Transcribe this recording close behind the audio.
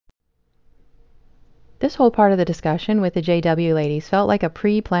This whole part of the discussion with the JW ladies felt like a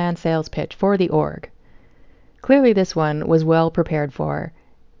pre-planned sales pitch for the org. Clearly this one was well prepared for,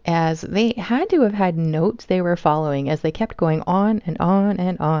 as they had to have had notes they were following as they kept going on and on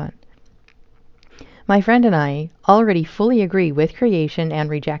and on. My friend and I already fully agree with creation and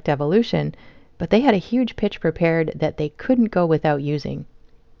reject evolution, but they had a huge pitch prepared that they couldn't go without using.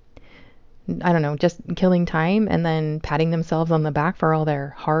 I don't know, just killing time and then patting themselves on the back for all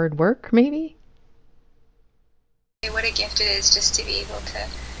their hard work, maybe? What a gift it is just to be able to,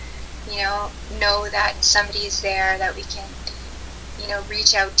 know that somebody is there that we can,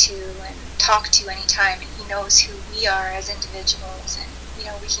 reach out to and talk to anytime, and he knows who we are as individuals, and,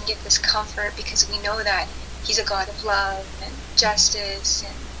 we can get this comfort because we know that he's a God of love and justice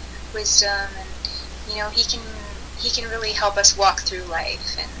and wisdom, and, he can really help us walk through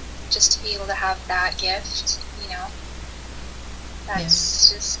life, and just to be able to have that gift,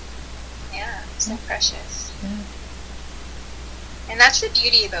 that's just, so precious. Yeah. And that's the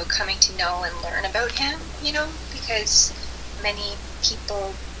beauty about coming to know and learn about him, because many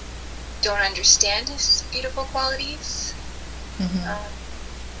people don't understand his beautiful qualities.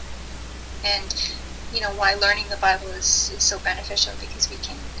 And, why learning the Bible is so beneficial, because we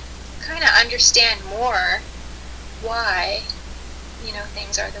can kind of understand more why,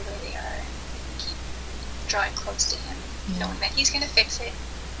 things are the way they are, and keep drawing close to him, knowing that he's going to fix it.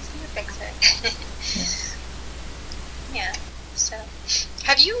 He's going to fix it. Yeah. So,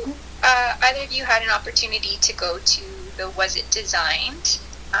 have you, either of you, had an opportunity to go to the Was It Designed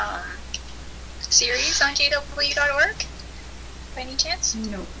series on jw.org by any chance?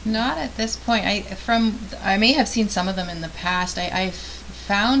 No, not at this point. I may have seen some of them in the past. I've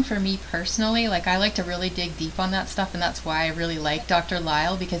found, for me personally, like, I like to really dig deep on that stuff, and that's why I really like Dr.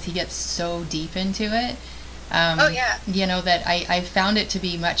 Lisle, because he gets so deep into it. That I found it to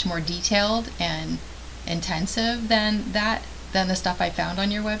be much more detailed and intensive than the stuff I found on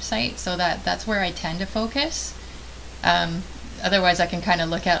your website, so that's where I tend to focus. Otherwise, I can kind of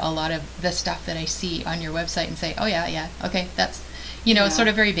look at a lot of the stuff that I see on your website and say, oh yeah, okay, that's, it's sort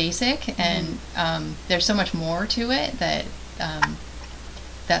of very basic, and there's so much more to it that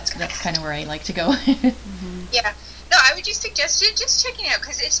that's kind of where I like to go. Yeah. No, I would just suggest just checking it out,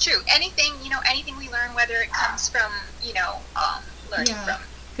 because it's true. Anything we learn, whether it comes from, learning from,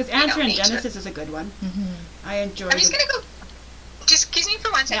 because Answer in nature. Genesis is a good one. I enjoy it. I'm just going to go, just excuse me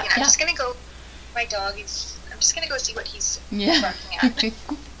for 1 second. Yeah. I'm just going to go, my dog is, I'm just going to go see what he's Yeah. barking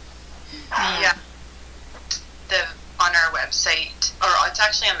at. On our website, or it's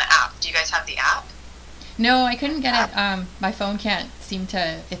actually on the app. Do you guys have the app? No, I couldn't get it. My phone can't seem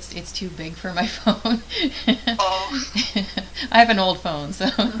to. It's too big for my phone. Oh. I have an old phone, so.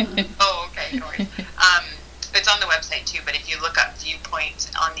 Oh, okay, no worries. It's on the website too, but if you look up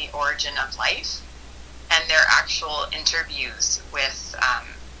Viewpoints on the Origin of Life, and they're actual interviews with,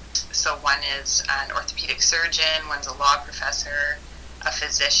 so one is an orthopedic surgeon, one's a law professor, a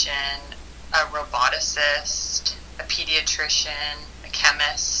physician, a roboticist, a pediatrician, a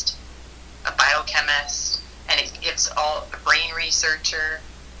chemist, a biochemist, and it gives all a brain researcher,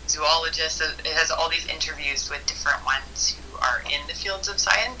 zoologist. It has all these interviews with different ones who are in the fields of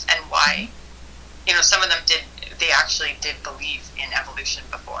science, and why, some of them they actually did believe in evolution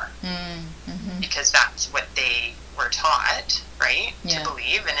before, because that's what they were taught, right, to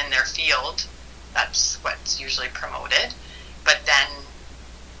believe, and in their field, that's what's usually promoted. But then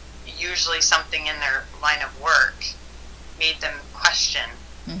usually something in their line of work made them question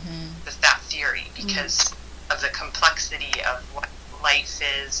that theory, because of the complexity of what life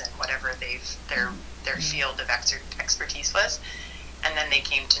is and whatever their field of expertise was. And then they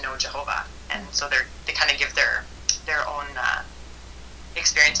came to know Jehovah, and so they kind of give their own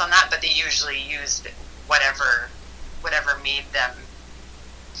experience on that, but they usually used whatever made them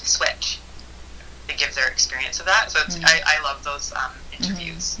switch. They give their experience of that. So it's, I love those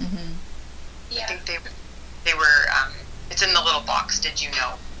interviews. Yeah. I think they were it's in the little box, did you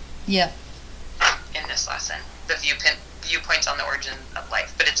know? Yeah. In this lesson, the viewpoints on the origin of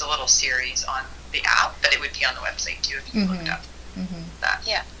life, but it's a little series on the app, but it would be on the website too if you looked up that.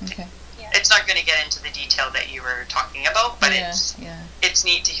 Yeah. Okay. Yeah. It's not going to get into the detail that you were talking about, but it's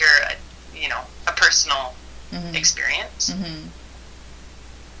neat to hear a personal experience.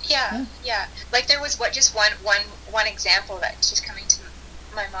 Yeah. Like there was just one example that's just coming to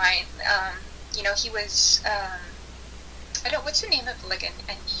my mind. He was what's the name of like a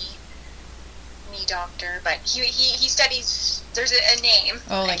knee doctor, but he studies. There's a name.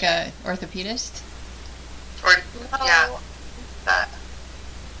 Oh, like a orthopedist. Or no. Yeah. That.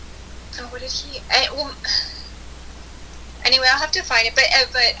 Oh, what did he? Anyway, I'll have to find it. But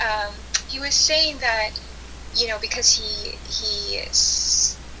he was saying that, you know, because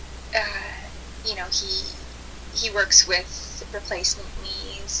he works with replacement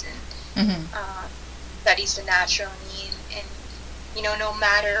knees and studies the natural knee, and you know, no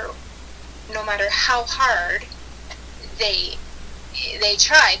matter how hard they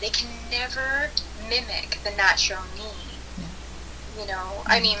try, they can never mimic the natural knee. You know,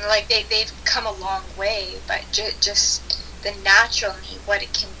 I mean, like they've come a long way, but just the natural knee, what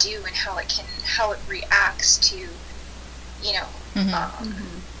it can do and how it reacts to, you know,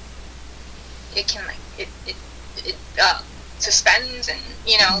 it can, like, it suspends, and,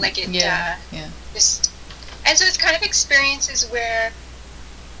 you know, like it just, and so it's kind of experiences where,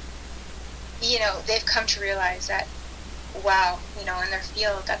 you know, they've come to realize that, wow, you know, in their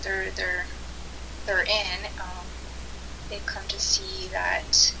field that they're in, they've come to see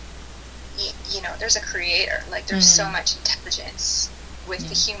that, you know, there's a creator, like there's so much intelligence with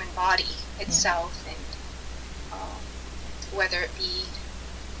the human body itself, and whether it be,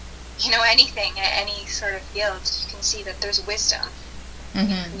 you know, anything, any sort of field, you can see that there's wisdom in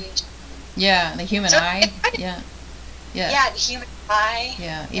creation. Yeah, the human eye. Yeah, the human eye.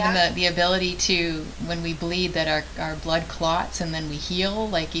 Yeah, even the ability to, when we bleed, that our blood clots and then we heal,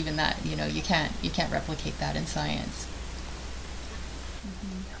 like even that, you know, you can't replicate that in science.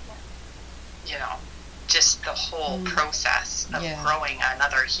 You know, just the whole process of growing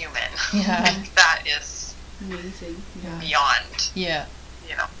another human. Yeah. That is amazing. Beyond. Yeah.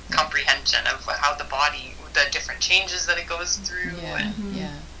 You know, comprehension of how the body, the different changes that it goes through.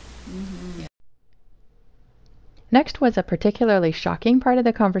 Next was a particularly shocking part of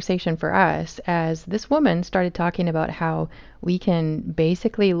the conversation for us, as this woman started talking about how we can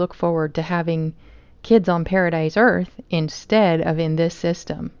basically look forward to having kids on Paradise Earth instead of in this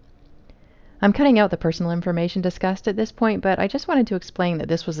system. I'm cutting out the personal information discussed at this point, but I just wanted to explain that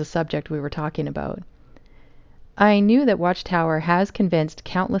this was the subject we were talking about. I knew that Watchtower has convinced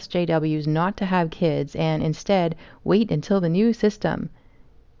countless JWs not to have kids and instead wait until the new system,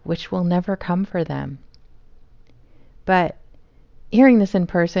 which will never come for them. But hearing this in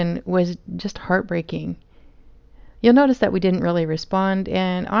person was just heartbreaking. You'll notice that we didn't really respond,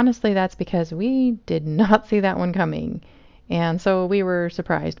 and honestly that's because we did not see that one coming, and so we were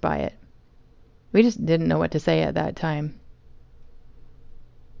surprised by it. We just didn't know what to say at that time.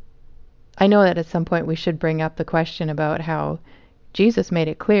 I know that at some point we should bring up the question about how Jesus made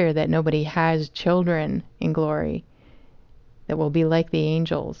it clear that nobody has children in glory, that we'll be like the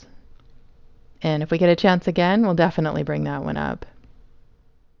angels. And if we get a chance again, we'll definitely bring that one up.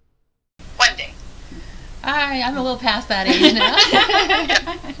 One day. I'm a little past that age now.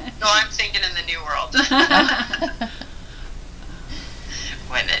 No, I'm thinking in the new world.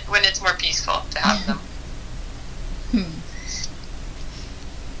 When it's more peaceful to have them.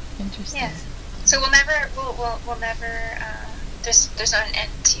 Interesting. Yes. So we'll never. There's not an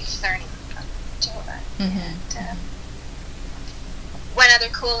end to learning from Jehovah. And one other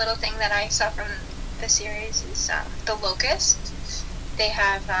cool little thing that I saw from the series is the locusts. They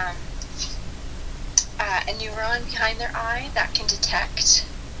have a neuron behind their eye that can detect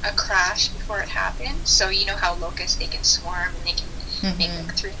a crash before it happens. So you know how locusts, they can swarm and they can make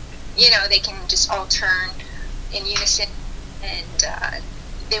like three. You know, they can just all turn in unison, and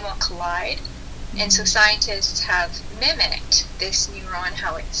they won't collide. And so scientists have mimicked this neuron,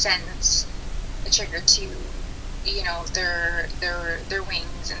 how it sends a trigger to, you know, their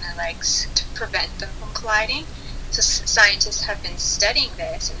wings and their legs to prevent them from colliding. So scientists have been studying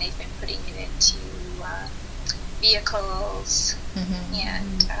this, and they've been putting it into vehicles,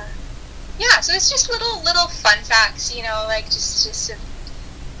 and so it's just little fun facts, you know, like just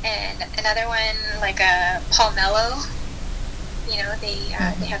and another one, like a palmetto, you know, they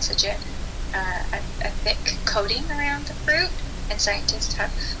have such a thick coating around the fruit, and scientists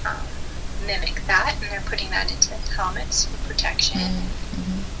have mimicked that, and they're putting that into helmets for protection.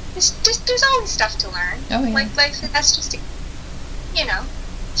 There's always stuff to learn. Oh, yeah. Like life, that's just, you know.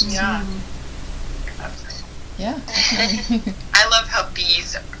 Yeah. I love how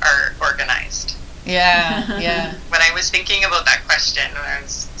bees are organized. Yeah. When I was thinking about that question when I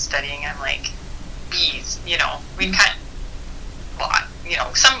was studying, I'm like, bees, you know, we can't, well, you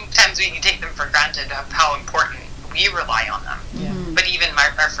know, sometimes we can take them for granted of how important we rely on them. Yeah. But even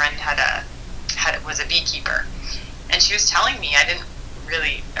our friend was a beekeeper, and she was telling me, I didn't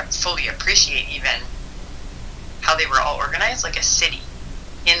really fully appreciate even how they were all organized, like a city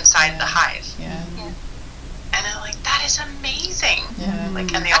inside the hive. Yeah. And I'm like, that is amazing. Yeah.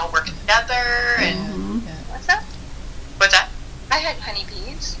 Like, and they all work together. And What's that? What's that? I had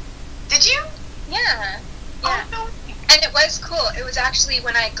honeybees. Did you? Yeah. Oh, no. And it was cool. It was actually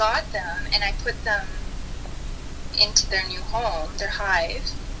when I got them and I put them into their new home, their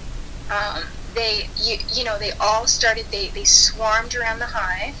hive, they all started, they swarmed around the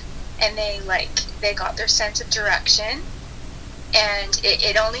hive, and they got their sense of direction, and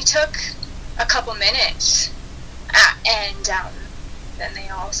it only took a couple minutes, and then they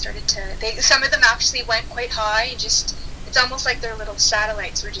all started to, some of them actually went quite high, and just, it's almost like their little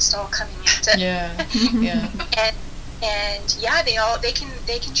satellites were just all coming into. Yeah. Yeah. And yeah, they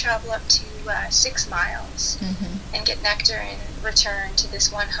can travel up to 6 miles and get nectar and return to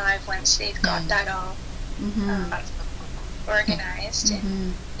this one hive once they've got that all organized.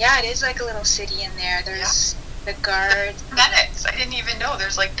 And yeah, it is like a little city in there. There's the guards. Paramedics. I didn't even know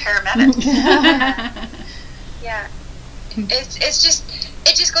there's like paramedics. Yeah. It's just,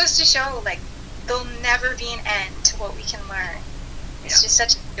 it just goes to show, like, there'll never be an end to what we can learn. It's just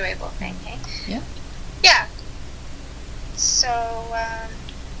such an enjoyable thing, eh? Yeah. Yeah. So,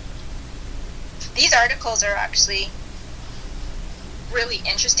 these articles are actually really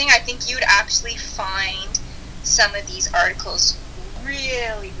interesting. I think you'd actually find some of these articles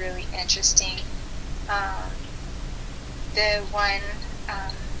really, really interesting. The one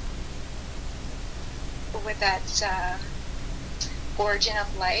with that origin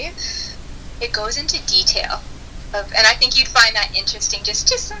of life, it goes into detail of, and I think you'd find that interesting. Just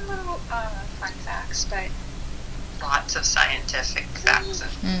some little fun facts, but lots of scientific facts.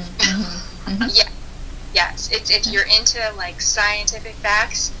 Yeah. Yes, if you're into like scientific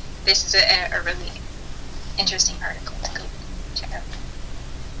facts, this is a really interesting article to go check out.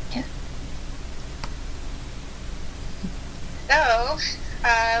 Yeah. So,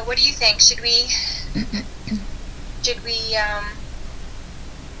 what do you think? Should we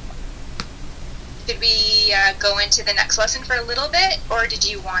go into the next lesson for a little bit, or did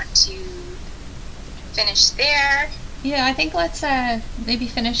you want to finish there? Yeah, I think let's maybe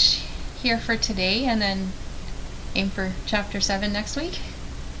finish here for today and then aim for chapter 7 next week.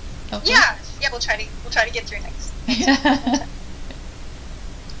 Okay. Yeah, we'll try to get through next.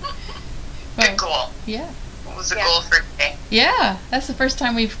 Good goal. Yeah. What was the goal for today? Yeah, that's the first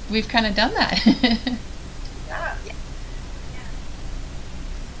time we've kind of done that. Yeah.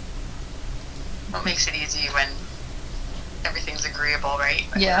 What makes it easy when everything's agreeable, right?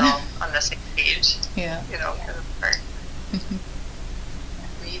 When Yeah. we're all on the same page. Yeah. You know, for the part.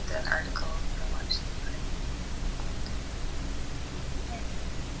 Read the article.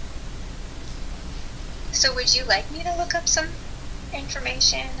 So would you like me to look up some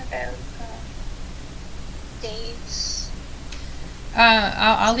information about days?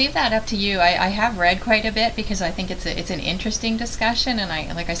 I'll leave that up to you. I have read quite a bit because I think it's an interesting discussion, and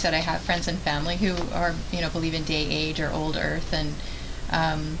like I said, I have friends and family who are believe in day age or old Earth, and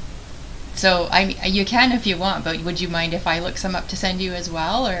so you can if you want, but would you mind if I look some up to send you as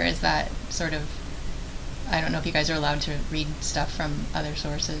well, or is that sort of, I don't know if you guys are allowed to read stuff from other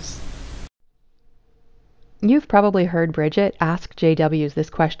sources. You've probably heard Bridget ask JWs this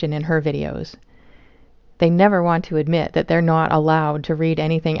question in her videos. They never want to admit that they're not allowed to read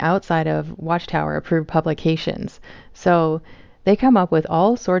anything outside of Watchtower approved publications, so they come up with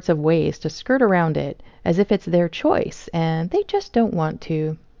all sorts of ways to skirt around it as if it's their choice, and they just don't want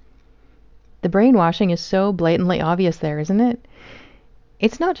to. The brainwashing is so blatantly obvious there, isn't it?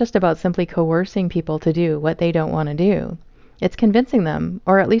 It's not just about simply coercing people to do what they don't want to do. It's convincing them,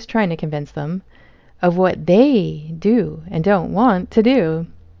 or at least trying to convince them, of what they do and don't want to do.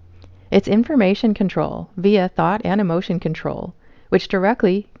 It's information control via thought and emotion control, which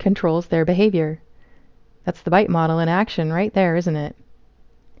directly controls their behavior. That's the BITE model in action right there, isn't it?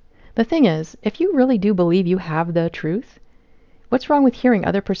 The thing is, if you really do believe you have the truth, what's wrong with hearing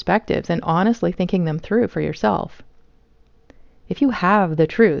other perspectives and honestly thinking them through for yourself? If you have the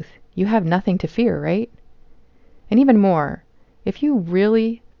truth, you have nothing to fear, right? And even more, if you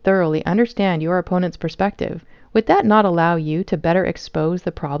really thoroughly understand your opponent's perspective, would that not allow you to better expose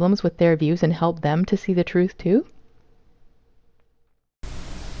the problems with their views and help them to see the truth too?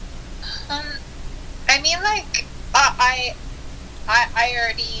 I mean, like, I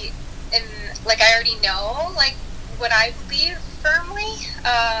already I already know, like, what I believe firmly.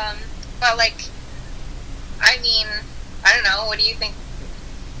 But, like, I mean, I don't know. What do you think?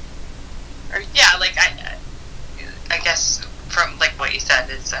 Yeah, like I guess from like what you said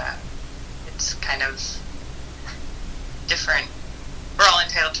is it's kind of different. We're all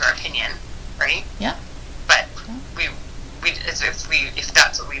entitled to our opinion, right? Yeah. But if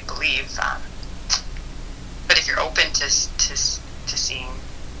that's what we believe. But if you're open to seeing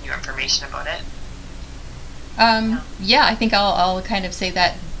new information about it. Yeah, I think I'll kind of say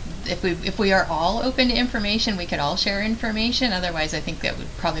that if we are all open to information, we could all share information. Otherwise, I think that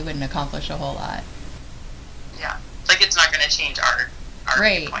probably wouldn't accomplish a whole lot. Yeah, like it's not going to change our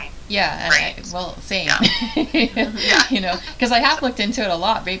right. Point. Yeah. Right. Well, same. Yeah. You know, because I have looked into it a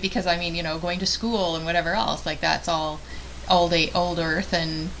lot, right? Because I mean, you know, going to school and whatever else, like that's all old Earth,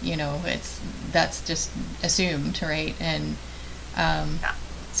 and you know, that's just assumed, right? And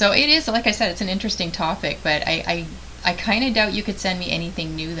so it is, like I said, it's an interesting topic, but I kind of doubt you could send me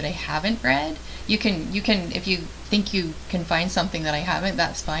anything new that I haven't read. You can if you think you can find something that I haven't,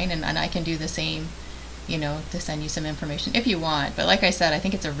 that's fine, and I can do the same, you know, to send you some information if you want. But like I said, I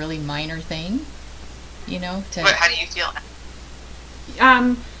think it's a really minor thing, you know. But how do you feel?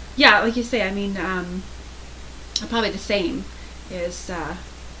 Yeah, like you say, I mean, probably the same. Is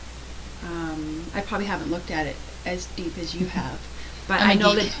I probably haven't looked at it as deep as you have, but I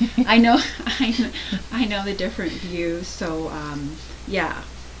know that I know the different views. So yeah,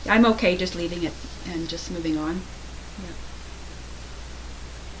 I'm okay just leaving it and just moving on.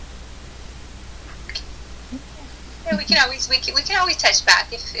 Yeah, we can always touch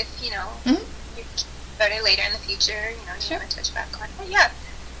back if you know you about it later in the future. You know, you want to touch back on it. Yeah.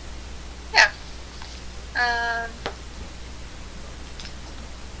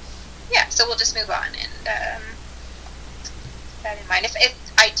 Yeah, so we'll just move on, and keep that in mind. If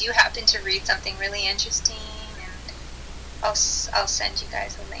I do happen to read something really interesting, and I'll send you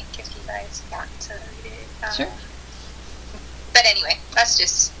guys a link if you guys want to read it. Sure. But anyway,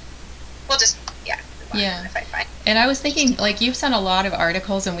 we'll just move on if I find. And I was thinking, like, you've sent a lot of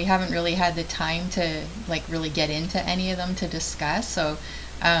articles, and we haven't really had the time to like really get into any of them to discuss. So.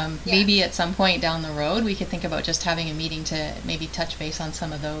 Maybe at some point down the road we could think about just having a meeting to maybe touch base on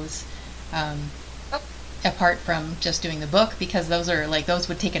some of those, apart from just doing the book, because those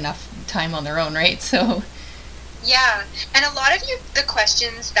would take enough time on their own, right? So yeah, and a lot of the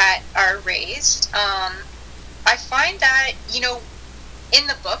questions that are raised, I find that, you know, in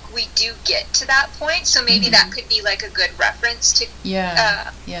the book we do get to that point, so maybe that could be like a good reference to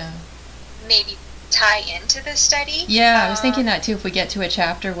maybe tie into the study. Yeah, I was thinking that too. If we get to a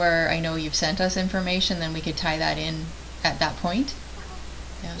chapter where I know you've sent us information, then we could tie that in at that point.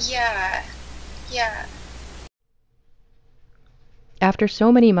 Yeah. After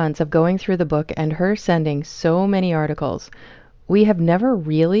so many months of going through the book and her sending so many articles, we have never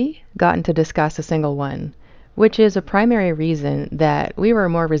really gotten to discuss a single one, which is a primary reason that we were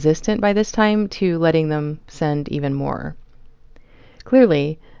more resistant by this time to letting them send even more.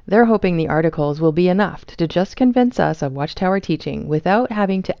 Clearly, they're hoping the articles will be enough to just convince us of Watchtower teaching without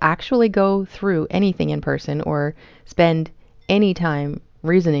having to actually go through anything in person or spend any time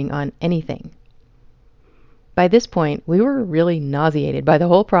reasoning on anything. By this point, we were really nauseated by the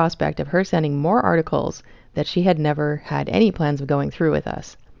whole prospect of her sending more articles that she had never had any plans of going through with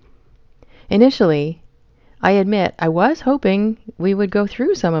us. Initially, I admit I was hoping we would go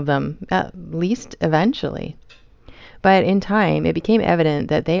through some of them, at least eventually. But in time, it became evident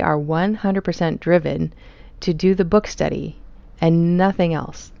that they are 100% driven to do the book study and nothing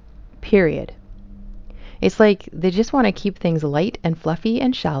else. Period. It's like they just want to keep things light and fluffy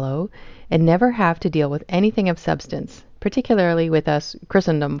and shallow and never have to deal with anything of substance, particularly with us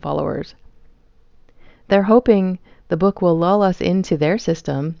Christendom followers. They're hoping the book will lull us into their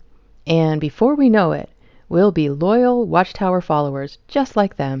system, and before we know it, we'll be loyal Watchtower followers just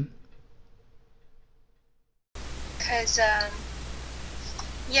like them. Because,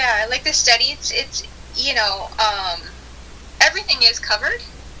 like the study, it's you know, everything is covered.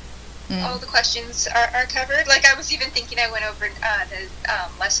 All the questions are covered. Like, I was even thinking, I went over the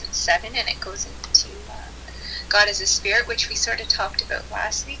lesson 7, and it goes into God as a Spirit, which we sort of talked about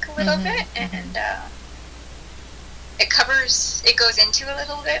last week a little bit, and it goes into a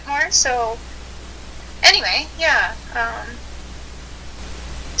little bit more. So, anyway,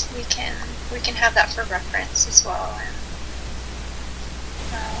 we can have that for reference as well. And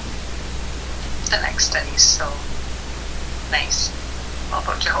the next study is so nice, all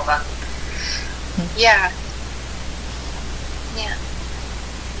about Jehovah. Yeah.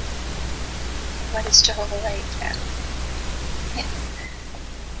 What is Jehovah like?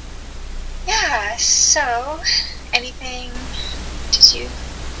 Yeah. So, anything? Did you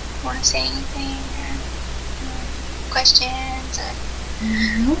want to say anything? Or questions?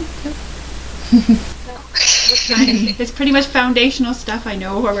 No. It's pretty much foundational stuff I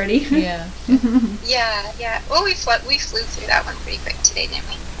know already. Yeah. Well, we flew through that one pretty quick today, didn't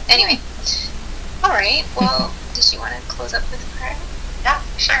we? Anyway. All right. Well, did you want to close up with prayer? Yeah,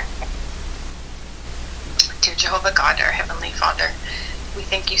 sure. Dear Jehovah God, our Heavenly Father, we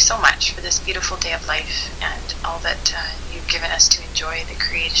thank you so much for this beautiful day of life and all that you've given us to enjoy the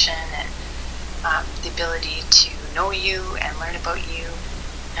creation and the ability to know you and learn about you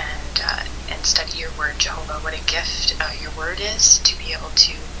and study your word, Jehovah. What a gift your word is to be able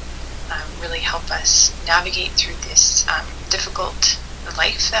to really help us navigate through this difficult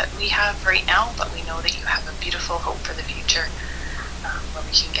life that we have right now, but we know that you have a beautiful hope for the future where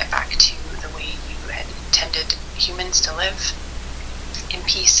we can get back to the way you had intended humans to live in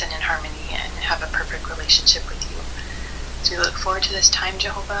peace and in harmony and have a perfect relationship with you. So we look forward to this time,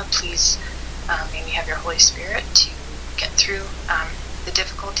 Jehovah. Please may we have your Holy Spirit to get through the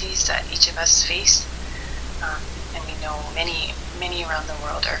difficulties that each of us face. And we know many around the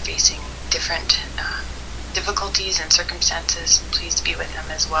world are facing different difficulties and circumstances. Please be with them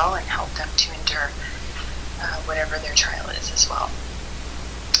as well and help them to endure whatever their trial is as well.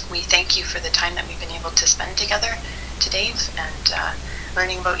 We thank you for the time that we've been able to spend together today and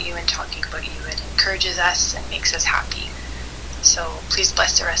learning about you and talking about you. It encourages us and makes us happy. So please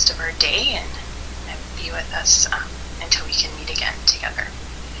bless the rest of our day and be with us until we can meet again together.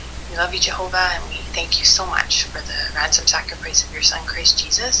 We love you, Jehovah, and we thank you so much for the ransom sacrifice of your Son, Christ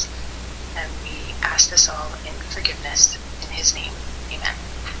Jesus. And we ask this all in forgiveness in his name. Amen.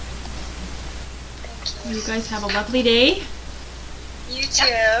 Thank you. You guys have a lovely day. You too.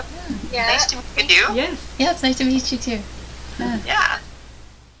 Yeah. Nice to meet you. Yes. Yeah, it's nice to meet you too. Yeah.